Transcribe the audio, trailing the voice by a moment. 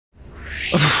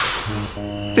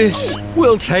This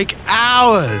will take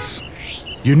hours.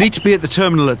 You need to be at the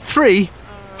terminal at 3.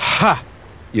 Ha!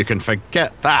 You can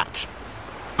forget that.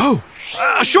 Oh,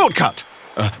 a shortcut.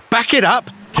 Back it up,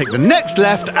 take the next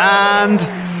left and...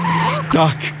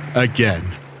 stuck again.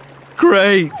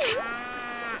 Great.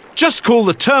 Just call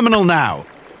the terminal now.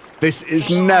 This is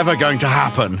never going to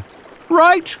happen,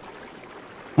 right?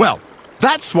 Well,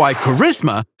 that's why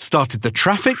CoRISMa started the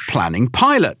traffic planning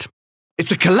pilot.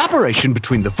 It's a collaboration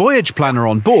between the voyage planner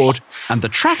on board and the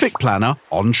traffic planner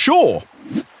on shore.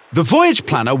 The voyage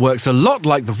planner works a lot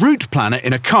like the route planner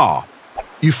in a car.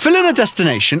 You fill in a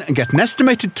destination and get an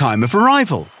estimated time of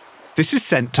arrival. This is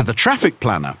sent to the traffic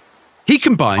planner. He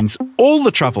combines all the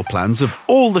travel plans of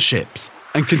all the ships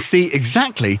and can see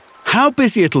exactly how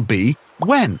busy it'll be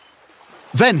when.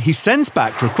 Then he sends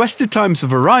back requested times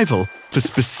of arrival for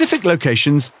specific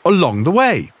locations along the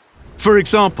way. For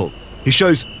example, he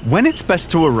shows when it's best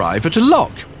to arrive at a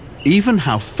lock, even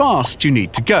how fast you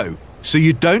need to go, so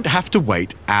you don't have to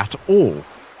wait at all.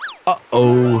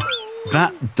 Uh-oh,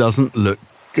 that doesn't look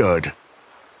good.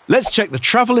 Let's check the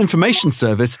Travel Information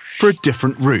Service for a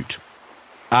different route.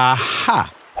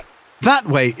 Aha! That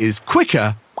way is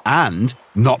quicker and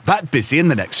not that busy in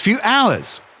the next few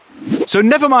hours. So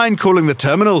never mind calling the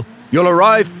terminal, you'll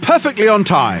arrive perfectly on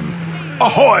time.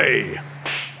 Ahoy!